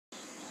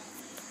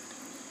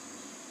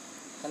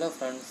Hello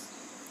friends,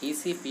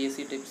 easy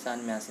PSC tips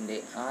and മാത്സിൻ്റെ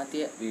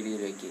ആദ്യ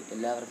വീഡിയോയിലേക്ക്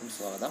എല്ലാവർക്കും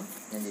സ്വാഗതം.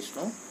 ഞാൻ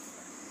ജിഷ്ണു.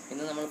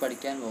 ഇന്ന് നമ്മൾ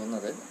പഠിക്കാൻ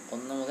പോകുന്നത്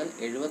 1 മുതൽ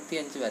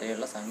 75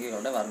 വരെയുള്ള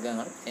സംഖ്യകളുടെ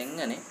വർഗ്ഗങ്ങൾ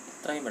എങ്ങനെ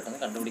ഇത്രയും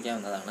പെട്ടെന്ന്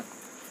കണ്ടുപിടിക്കാമെന്നതാണ്.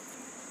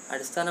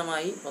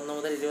 അടിസ്ഥാനമായി 1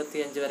 മുതൽ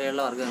 25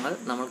 വരെയുള്ള വർഗ്ഗങ്ങൾ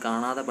നമ്മൾ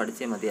കാണാതെ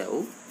പഠിച്ചേ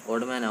മതിയാവൂ.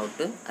 ഓഡ് മാൻ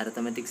ഔട്ട്,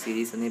 അരിത്തമെറ്റിക്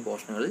സീരീസ് എന്നീ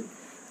പോർഷനുകളിൽ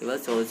ഇവ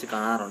ചോദിച്ച്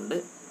കാണാറുണ്ട്.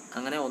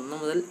 അങ്ങനെ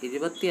 1 മുതൽ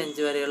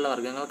 25 വരെയുള്ള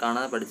വർഗ്ഗങ്ങൾ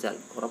കാണാതെ പഠിച്ചാൽ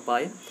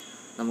ഉറപ്പായും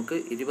നമുക്ക്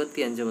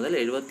 25 മുതൽ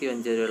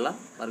 75 വരെയുള്ള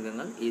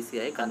വർഗ്ഗങ്ങൾ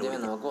ഈസിയായി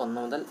കണ്ടുപിടിക്കാം. നമുക്ക് 1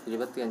 മുതൽ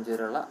 25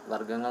 വരെയുള്ള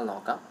വർഗ്ഗങ്ങൾ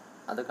നോക്കാം.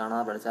 അത്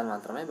കാണാതെ പഠിച്ചാൽ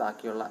മാത്രമേ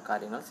ബാക്കിയുള്ള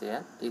കാര്യങ്ങൾ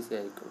ചെയ്യാൻ ഈസി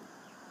ആയിരിക്കുള്ളൂ.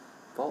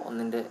 അപ്പോൾ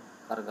 1-ൻ്റെ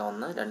വർഗ്ഗം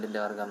 1, 2-ൻ്റെ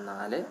വർഗ്ഗം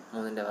 4,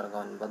 3-ൻ്റെ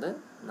വർഗ്ഗം 9,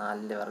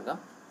 4-ൻ്റെ വർഗ്ഗം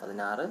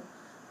 16,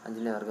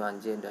 5-ൻ്റെ വർഗ്ഗം 5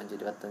 ×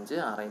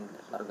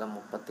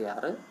 5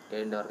 25,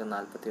 6-ൻ്റെ വർഗ്ഗം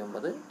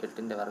 36,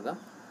 7-ൻ്റെ വർഗ്ഗം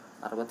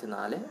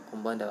 49,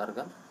 8-ൻ്റെ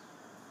വർഗ്ഗം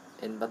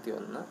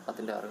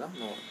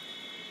 64,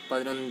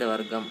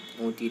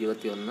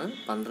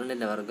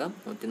 9-ൻ്റെ വർഗ്ഗം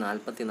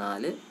 81,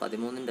 10-ൻ്റെ വർഗ്ഗം 100,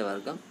 11-ൻ്റെ വർഗ്ഗം 121, 12-ൻ്റെ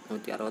വർഗ്ഗം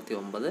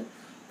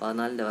 144,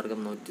 13-ൻ്റെ വർഗ്ഗം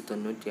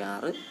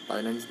 169,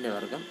 14-ൻ്റെ വർഗ്ഗം 196, 15-ൻ്റെ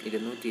വർഗ്ഗം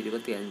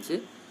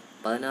 225,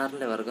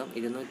 16-ൻ്റെ വർഗ്ഗം 256, 17-ൻ്റെ വർഗ്ഗം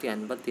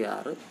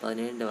 289,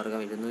 18-ൻ്റെ വർഗ്ഗം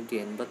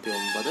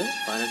 324,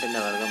 19-ൻ്റെ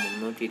വർഗ്ഗം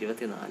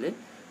 361,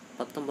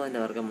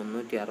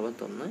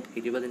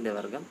 20-ൻ്റെ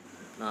വർഗ്ഗം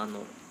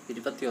 400,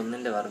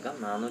 21-ൻ്റെ വർഗ്ഗം 441, 22-ൻ്റെ വർഗ്ഗം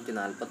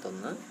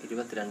 484,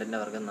 23-ൻ്റെ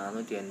വർഗ്ഗം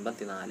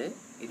 529,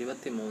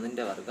 24-ൻ്റെ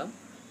വർഗ്ഗം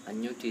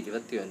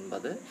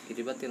 576,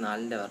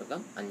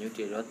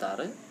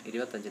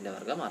 25-ൻ്റെ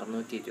വർഗ്ഗം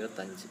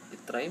 625.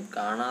 ഇത്രയും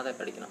കാണാതെ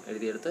പഠിക്കണം.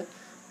 എഴുതിയെടുത്ത്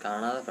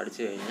കാണാതെ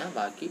പഠിച്ചു കഴിഞ്ഞാൽ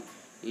ബാക്കി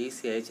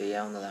ഈസിയായി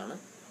ചെയ്യാവുന്നതാണ്.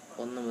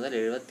 1 മുതൽ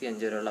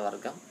 75 വരെയുള്ള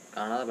വർഗ്ഗം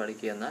കാണാതെ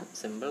പഠിക്കുക എന്നാൽ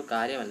സിമ്പിൾ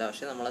കാര്യമല്ല,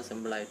 പക്ഷേ നമ്മളത്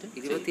സിമ്പിളായിട്ട്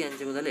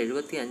 25 മുതൽ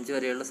 75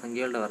 വരെയുള്ള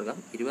സംഖ്യകളുടെ വർഗ്ഗം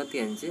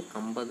 25,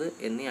 50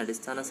 എന്നീ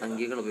അടിസ്ഥാന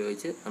സംഖ്യകൾ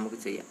ഉപയോഗിച്ച് നമുക്ക്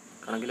ചെയ്യാം.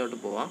 കണക്കിലോട്ട്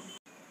പോവാം.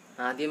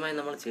 ആദ്യമായി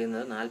നമ്മൾ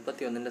ചെയ്യുന്നത്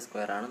 41-ൻ്റെ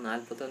സ്ക്വയറാണ്.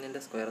 41-ൻ്റെ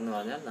സ്ക്വയർ എന്ന്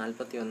പറഞ്ഞാൽ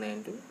 41 ×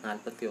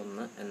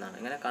 41 എന്നാണ്.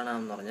 എങ്ങനെ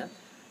കാണാമെന്ന് പറഞ്ഞാൽ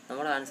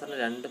നമ്മുടെ ആൻസറിന്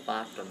 2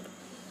 പാർട്ടുണ്ട്.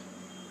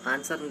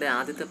 ആൻസറിൻ്റെ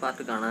ആദ്യത്തെ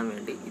പാർട്ട് കാണാൻ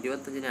വേണ്ടി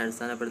 25-നെ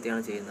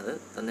അടിസ്ഥാനപ്പെടുത്തിയാണ് ചെയ്യുന്നത്.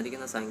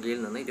 തന്നിരിക്കുന്ന സംഖ്യയിൽ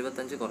നിന്ന്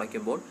 25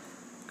 കുറയ്ക്കുമ്പോൾ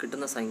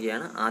കിട്ടുന്ന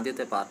സംഖ്യയാണ്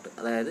ആദ്യത്തെ പാർട്ട്.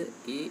 അതായത്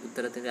ഈ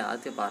ഉത്തരത്തിൻ്റെ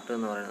ആദ്യത്തെ പാർട്ട്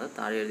എന്ന് പറയുന്നത്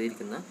താഴെ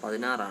എഴുതിയിരിക്കുന്ന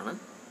 16 ആണ്.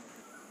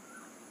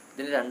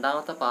 ഇതിൻ്റെ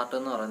രണ്ടാമത്തെ പാർട്ട്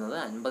എന്ന് പറയുന്നത്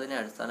 50-നെ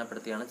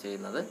അടിസ്ഥാനപ്പെടുത്തിയാണ്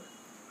ചെയ്യുന്നത്.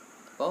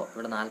 അപ്പോൾ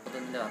ഇവിടെ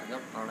 41-ൻ്റെ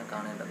വർഗ്ഗം ആണ്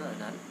കാണേണ്ടത്.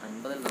 അതിനാൽ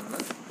 50-ൽ നിന്ന്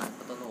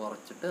 41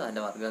 കുറച്ചിട്ട്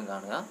അതിൻ്റെ വർഗ്ഗം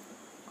കാണുക.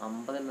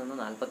 50-ൽ നിന്ന്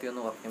 41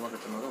 കുറയ്ക്കുമ്പോൾ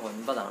കിട്ടുന്നത്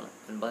 9 ആണ്.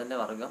 9-ൻ്റെ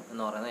വർഗ്ഗം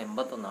എന്ന് പറയുന്നത്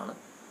 81 ആണ്.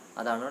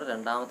 അതാണ് ഇവിടെ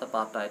രണ്ടാമത്തെ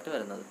പാർട്ടായിട്ട്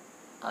വരുന്നത്.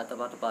 ആദ്യത്തെ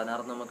പാർട്ട്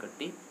 16 നമ്മൾ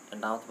കിട്ടി,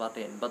 രണ്ടാമത്തെ പാർട്ട്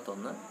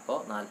 81. അപ്പോൾ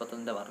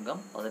 41-ൻ്റെ വർഗ്ഗം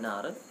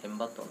 16,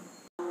 81.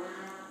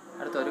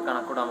 അടുത്തൊരു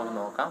കണക്കൂടെ നമുക്ക്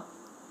നോക്കാം.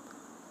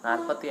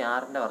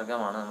 46-ൻ്റെ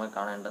വർഗ്ഗമാണ് നമ്മൾ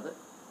കാണേണ്ടത്.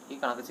 ഈ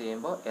കണക്ക്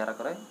ചെയ്യുമ്പോൾ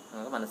ഏറെക്കുറെ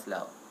നമുക്ക്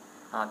മനസ്സിലാവും.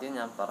 ആദ്യം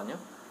ഞാൻ പറഞ്ഞു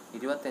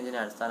 25-നെ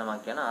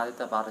അടിസ്ഥാനമാക്കിയാണ്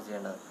ആദ്യത്തെ പാർട്ട്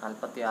ചെയ്യേണ്ടത്.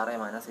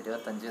 46 -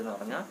 25 എന്ന്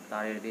പറഞ്ഞാൽ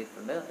താഴെ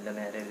എഴുതിയിട്ടുണ്ട്, അതിൻ്റെ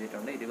നേരെ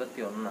എഴുതിയിട്ടുണ്ട്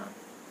 21 ആണ്.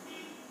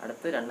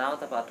 അടുത്ത്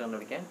രണ്ടാമത്തെ പാർട്ട്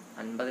കണ്ടുപിടിക്കാൻ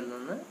 50-ൽ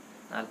നിന്ന്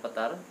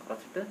 46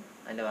 കുറച്ചിട്ട്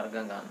അതിൻ്റെ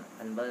വർഗ്ഗം കാണണം.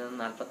 50-ൽ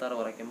നിന്ന് 46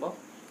 കുറയ്ക്കുമ്പോൾ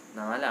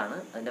 4 ആണ്,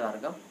 അതിൻ്റെ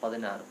വർഗ്ഗം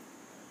 16.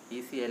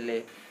 ഈസി അല്ലേ?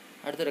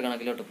 അടുത്തൊരു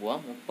കണക്കിലോട്ട്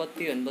പോവാം.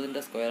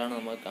 39-ൻ്റെ സ്ക്വയറാണ്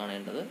നമ്മൾ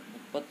കാണേണ്ടത്.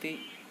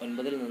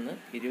 39-ൽ നിന്ന്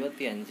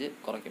 25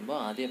 കുറയ്ക്കുമ്പോൾ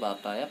ആദ്യ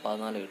പാർട്ടായ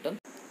 14 കിട്ടും.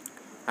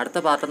 അടുത്ത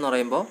പാർട്ട് എന്ന്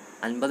പറയുമ്പോൾ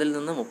 50-ൽ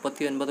നിന്ന്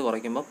 39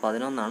 കുറയ്ക്കുമ്പോൾ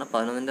 11 ആണ്.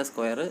 11-ൻ്റെ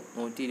സ്ക്വയർ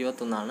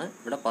 121 ആണ്.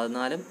 ഇവിടെ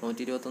 14ഉം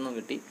 121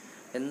 കിട്ടി.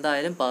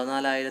 എന്തായാലും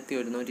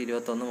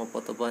 14,121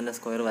 39-ൻ്റെ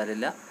സ്ക്വയർ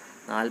വരില്ല.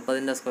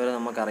 40-ൻ്റെ സ്ക്വയർ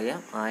നമുക്കറിയാം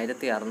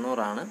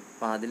 1600 ആണ്.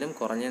 അപ്പോൾ അതിലും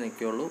കുറഞ്ഞേ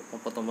നിൽക്കുകയുള്ളൂ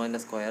 39-ൻ്റെ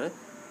സ്ക്വയർ.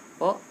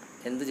 അപ്പോൾ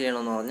എന്ത്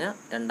ചെയ്യണമെന്ന് പറഞ്ഞാൽ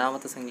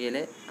രണ്ടാമത്തെ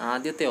സംഖ്യയിലെ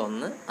ആദ്യത്തെ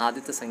 1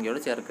 ആദ്യത്തെ സംഖ്യയോട്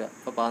ചേർക്കുക.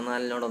 അപ്പോൾ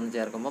 14-നോട് 1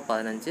 ചേർക്കുമ്പോൾ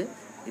 15,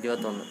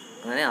 21.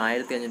 അങ്ങനെ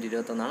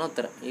 1521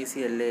 ഉത്തരം. ഈസി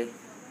അല്ലേ?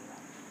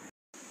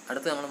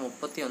 അടുത്ത് നമ്മൾ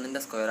 31-ൻ്റെ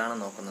സ്ക്വയറാണ്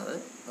നോക്കുന്നത്.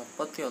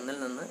 31-ൽ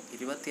നിന്ന്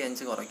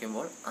 25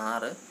 കുറയ്ക്കുമ്പോൾ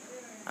 6.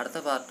 അടുത്ത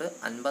പാർട്ട്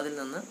 50-ൽ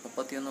നിന്ന്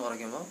 31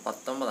 കുറയ്ക്കുമ്പോൾ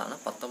 19 ആണ്.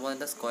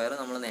 19-ൻ്റെ സ്ക്വയർ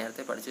നമ്മൾ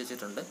നേരത്തെ പഠിച്ചു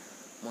വെച്ചിട്ടുണ്ട്,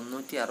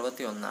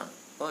 361 ആണ്.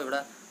 അപ്പോൾ ഇവിടെ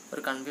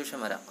ഒരു കൺഫ്യൂഷൻ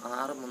വരാം.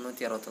 6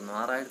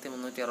 361,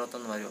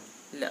 6361 വരുമോ?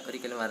 ഇല്ല,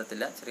 ഒരിക്കലും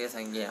വരത്തില്ല. ചെറിയ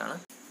സംഖ്യയാണ്.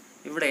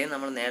 ഇവിടെ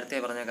നമ്മൾ നേരത്തെ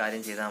പറഞ്ഞ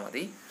കാര്യം ചെയ്താൽ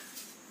മതി.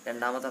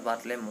 രണ്ടാമത്തെ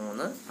പാർട്ടിലെ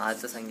 3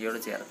 ആദ്യത്തെ സംഖ്യയോട്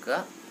ചേർക്കുക.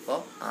 അപ്പോൾ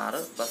 6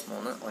 +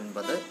 3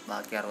 9,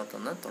 ബാക്കി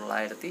 61,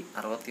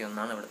 961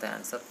 ആണ് ഇവിടുത്തെ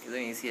ആൻസർ.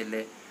 ഇതും ഈസി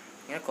അല്ലേ?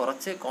 ഇങ്ങനെ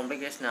കുറച്ച്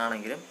കോംപ്ലിക്കേഷൻ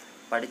ആണെങ്കിലും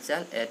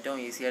പഠിച്ചാൽ ഏറ്റവും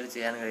ഈസിയായിട്ട്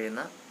ചെയ്യാൻ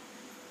കഴിയുന്ന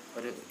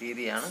ഒരു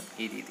രീതിയാണ്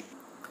ഈ രീതി.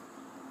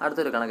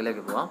 അടുത്തൊരു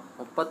കണക്കിലേക്ക് പോവാം.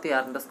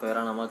 36-ൻ്റെ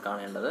സ്ക്വയറാണ് നമ്മൾ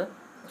കാണേണ്ടത്.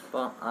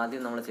 അപ്പോൾ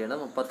ആദ്യം നമ്മൾ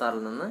ചെയ്യേണ്ടത്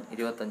 36-ൽ നിന്ന്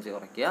 25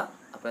 കുറയ്ക്കുക.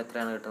 അപ്പോൾ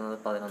എത്രയാണ് കിട്ടുന്നത്?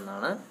 11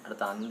 ആണ്.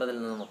 അടുത്ത 50-ൽ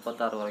നിന്ന്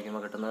 36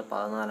 കുറയ്ക്കുമ്പോൾ കിട്ടുന്നത്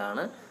 14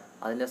 ആണ്.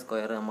 അതിൻ്റെ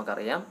സ്ക്വയർ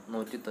നമുക്കറിയാം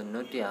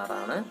 196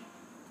 ആണ്.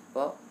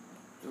 അപ്പോൾ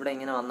ഇവിടെ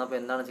ഇങ്ങനെ വന്നപ്പോൾ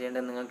എന്താണ്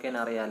ചെയ്യേണ്ടത് നിങ്ങൾക്ക് തന്നെ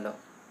അറിയാമല്ലോ.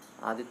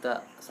 ആദ്യത്തെ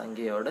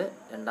സംഖ്യയോട്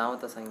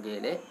രണ്ടാമത്തെ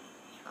സംഖ്യയിലെ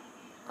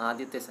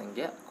ആദ്യത്തെ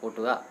സംഖ്യ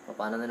കൂട്ടുക. അപ്പോൾ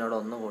 11-നോട്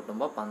 1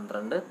 കൂട്ടുമ്പോൾ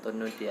 12,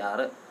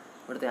 96.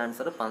 ഇവിടുത്തെ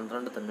ആൻസർ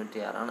 12,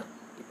 96 ആണ്.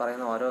 ഈ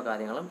പറയുന്ന ഓരോ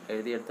കാര്യങ്ങളും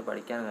എഴുതിയെടുത്ത്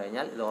പഠിക്കാൻ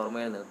കഴിഞ്ഞാൽ ഇത്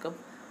ഓർമ്മയിൽ നിൽക്കും.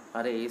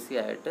 വളരെ ഈസി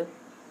ആയിട്ട്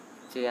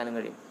ചെയ്യാനും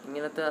കഴിയും.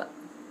 ഇങ്ങനത്തെ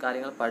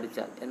കാര്യങ്ങൾ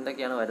പഠിച്ചാൽ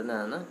എന്തൊക്കെയാണ്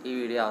വരുന്നതെന്ന് ഈ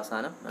വീഡിയോ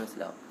അവസാനം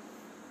മനസ്സിലാവും.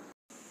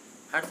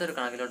 അടുത്തൊരു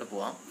കണക്കിലോട്ട്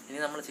പോവാം. ഇനി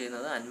നമ്മൾ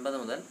ചെയ്യുന്നത് 50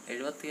 മുതൽ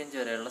 75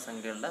 വരെയുള്ള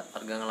സംഖ്യകളുടെ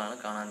വർഗ്ഗങ്ങളാണ്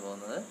കാണാൻ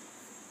പോകുന്നത്.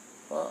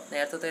 അപ്പോൾ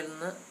നേരത്തെ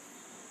നിന്ന്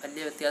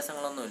വലിയ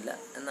വ്യത്യാസങ്ങളൊന്നുമില്ല,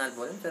 എന്നാൽ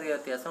പോലും ചെറിയ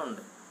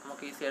വ്യത്യാസമുണ്ട്.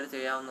 നമുക്ക് ഈസിയായിട്ട്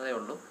ചെയ്യാവുന്നതേ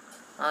ഉള്ളൂ.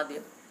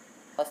 ആദ്യം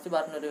ഫസ്റ്റ്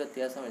പാർട്ടിനൊരു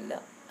വ്യത്യാസമില്ല.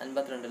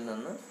 52-ൽ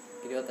നിന്ന്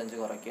 25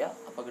 കുറയ്ക്കുക,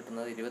 അപ്പോൾ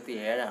കിട്ടുന്നത്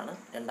 27ആണ്.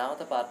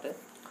 രണ്ടാമത്തെ പാർട്ട്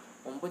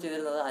മുമ്പ്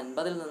ചെയ്തിരുന്നത്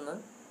 50-ൽ നിന്ന്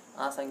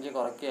ആ സംഖ്യ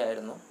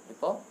കുറയ്ക്കുകയായിരുന്നു.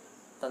 ഇപ്പോൾ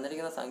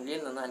തന്നിരിക്കുന്ന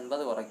സംഖ്യയിൽ നിന്ന്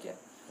 50 കുറയ്ക്കുക,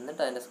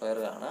 എന്നിട്ട് അതിൻ്റെ സ്ക്വയർ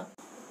കാണുക.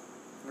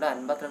 ഇവിടെ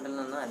 52-ൽ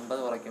നിന്ന്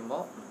 50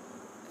 കുറയ്ക്കുമ്പോൾ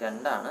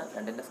 2ആണ്,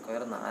 2ൻ്റെ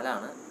സ്ക്വയർ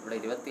 4ആണ്. ഇവിടെ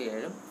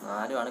 27ഉം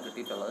 4ഉമാണ്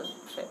കിട്ടിയിട്ടുള്ളത്.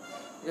 പക്ഷേ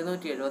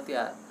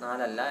 274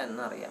 അല്ല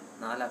എന്നറിയാം,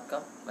 4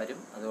 അക്കം വരും.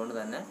 അതുകൊണ്ട്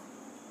തന്നെ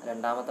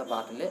രണ്ടാമത്തെ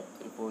പാർട്ടിൽ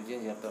ഒരു 0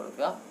 ചേർത്ത്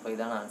കൊടുക്കുക. അപ്പോൾ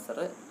ഇതാണ് ആൻസർ.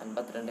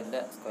 52ൻ്റെ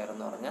സ്ക്വയർ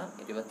എന്ന് പറഞ്ഞാൽ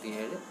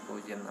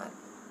 2704.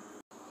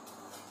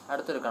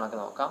 അടുത്തൊരു കണക്ക്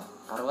നോക്കാം.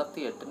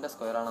 68ൻ്റെ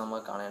സ്ക്വയറാണ് നമ്മൾ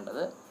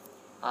കാണേണ്ടത്.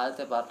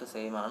 ആദ്യത്തെ പാർട്ട്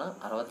സെയിം ആണ്.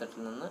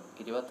 68-ൽ നിന്ന്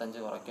 25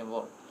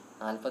 കുറയ്ക്കുമ്പോൾ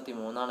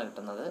 43ആണ്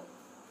കിട്ടുന്നത്.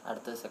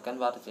 അടുത്ത്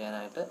സെക്കൻഡ് പാർട്ട്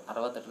ചെയ്യാനായിട്ട്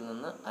 68-ൽ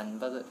നിന്ന്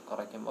 50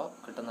 കുറയ്ക്കുമ്പോൾ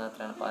കിട്ടുന്നത്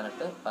എത്രയാണ്?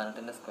 18.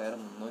 18ൻ്റെ സ്ക്വയർ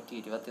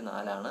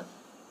 324ആണ്.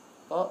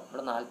 അപ്പോൾ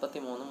ഇവിടെ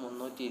 43ഉം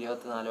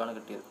 324ഉമാണ്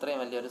കിട്ടിയത്. ഇത്രയും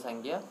വലിയൊരു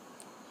സംഖ്യ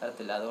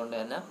വരത്തില്ല. അതുകൊണ്ട്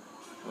തന്നെ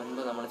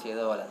മുൻപ് നമ്മൾ ചെയ്ത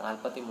പോലെ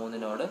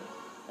 43-നോട്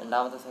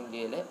രണ്ടാമത്തെ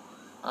സംഖ്യയിൽ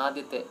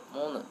ആദ്യത്തെ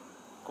 3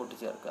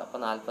 കൂട്ടിച്ചേർക്കുക. അപ്പോൾ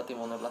 43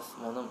 +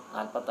 3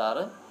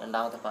 46.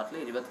 രണ്ടാമത്തെ പാർട്ടിൽ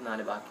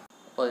 24 ബാക്കി.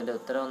 അപ്പോൾ ഇതിൻ്റെ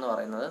ഉത്തരം എന്ന്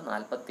പറയുന്നത്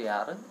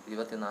 46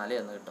 24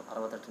 എന്ന് കിട്ടും.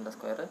 68ൻ്റെ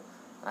സ്ക്വയർ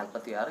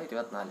 46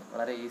 24.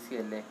 വളരെ ഈസി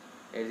അല്ലേ?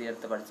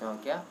 എഴുതിയെടുത്ത് പഠിച്ചു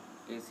നോക്കിയാൽ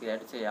ഈസി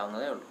ആയിട്ട്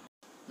ചെയ്യാവുന്നതേ ഉള്ളൂ.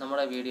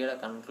 നമ്മുടെ വീഡിയോയുടെ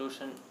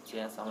കൺക്ലൂഷൻ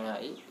ചെയ്യാൻ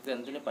സമയമായി.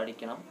 ഇതെന്തിന്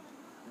പഠിക്കണം,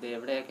 ഇത്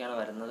എവിടെയൊക്കെയാണ്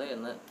വരുന്നത്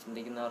എന്ന്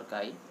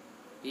ചിന്തിക്കുന്നവർക്കായി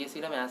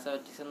PSCയുടെ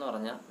മാത്തമാറ്റിക്സ് എന്ന്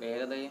പറഞ്ഞാൽ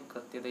വേഗതയും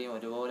കൃത്യതയും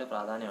ഒരുപോലെ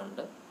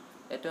പ്രാധാന്യമുണ്ട്.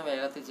 ഏറ്റവും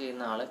വേഗത്തിൽ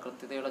ചെയ്യുന്ന ആൾ,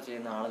 കൃത്യതയോടെ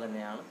ചെയ്യുന്ന ആൾ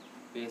തന്നെയാണ്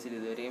PSCയിൽ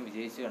ഇതുവരെയും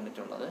വിജയിച്ച്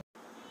കണ്ടിട്ടുള്ളത്.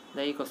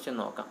 ഈ ക്വസ്റ്റ്യൻ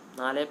നോക്കാം.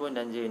 4.5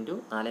 ×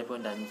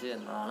 4.5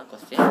 എന്നതാണ്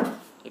ക്വസ്റ്റ്യൻ.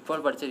 ഇപ്പോൾ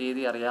പഠിച്ച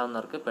രീതി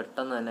അറിയാവുന്നവർക്ക്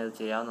പെട്ടെന്ന് തന്നെ ഇത്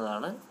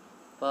ചെയ്യാവുന്നതാണ്.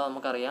 അപ്പോൾ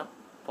നമുക്കറിയാം,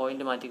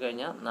 പോയിൻ്റ്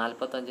മാറ്റിക്കഴിഞ്ഞാൽ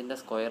 45ൻ്റെ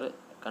സ്ക്വയർ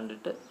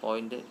കണ്ടിട്ട്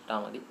പോയിൻ്റ് ഇട്ടാൽ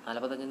മതി.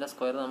 45ൻ്റെ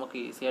സ്ക്വയർ നമുക്ക്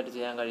ഈസി ആയിട്ട്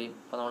ചെയ്യാൻ കഴിയും.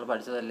 ഇപ്പോൾ നമ്മൾ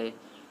പഠിച്ചതല്ലേ.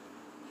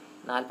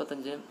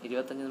 45-ഉം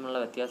 25-ഉം തമ്മിലുള്ള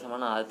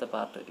വ്യത്യാസമാണ് ആദ്യത്തെ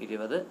പാർട്ട്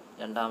 20.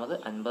 രണ്ടാമത്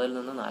 50-ൽ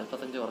നിന്ന്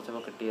 45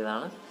 കുറച്ചപ്പോൾ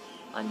കിട്ടിയതാണ്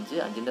 5.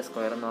 5ൻ്റെ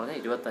സ്ക്വയർ എന്ന് പറഞ്ഞാൽ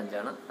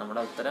 25ആണ്.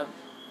 നമ്മുടെ ഉത്തരം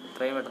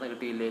ഇത്രയും പെട്ടെന്ന്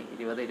കിട്ടിയില്ലേ?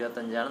 20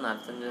 25ആണ്.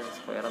 45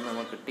 സ്ക്വയർ എന്ന്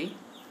നമുക്ക് കിട്ടി.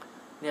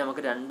 ഇനി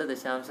നമുക്ക് 2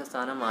 ദശാംശ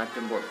സ്ഥാനം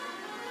മാറ്റുമ്പോൾ,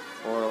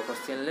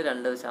 ക്വസ്റ്റ്യനിൽ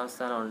 2 ദശാംശ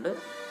സ്ഥാനം ഉണ്ട്.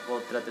 അപ്പോൾ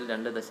ഉത്തരത്തിൽ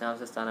 2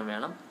 ദശാംശ സ്ഥാനം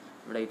വേണം.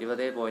 ഇവിടെ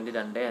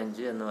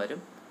 20.25 എന്ന്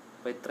വരും.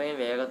 അപ്പോൾ ഇത്രയും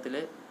വേഗത്തിൽ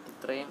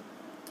ഇത്രയും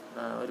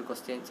ഒരു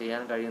ക്വസ്റ്റ്യൻ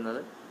ചെയ്യാൻ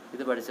കഴിയുന്നത്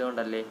ഇത്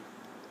പഠിച്ചുകൊണ്ടല്ലേ.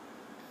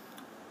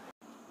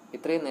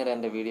 ഇത്രയും നേരം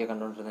എൻ്റെ വീഡിയോ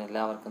കണ്ടുകൊണ്ടിരുന്ന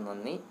എല്ലാവർക്കും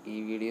നന്ദി. ഈ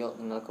വീഡിയോ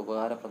നിങ്ങൾക്ക്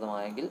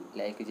ഉപകാരപ്രദമായെങ്കിൽ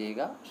ലൈക്ക്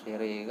ചെയ്യുക,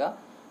 ഷെയർ ചെയ്യുക.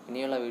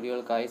 ഇനിയുള്ള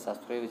വീഡിയോകൾക്കായി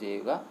സബ്സ്ക്രൈബ്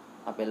ചെയ്യുക.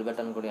 ആ ബെൽ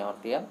ബട്ടൺ കൂടി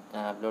അമർത്തിയാൽ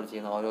ഞാൻ അപ്ലോഡ്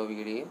ചെയ്യുന്ന ഓരോ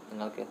വീഡിയോയും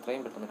നിങ്ങൾക്ക്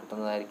എത്രയും പെട്ടെന്ന്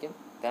കിട്ടുന്നതായിരിക്കും.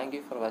 Thank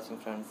you for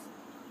watching friends.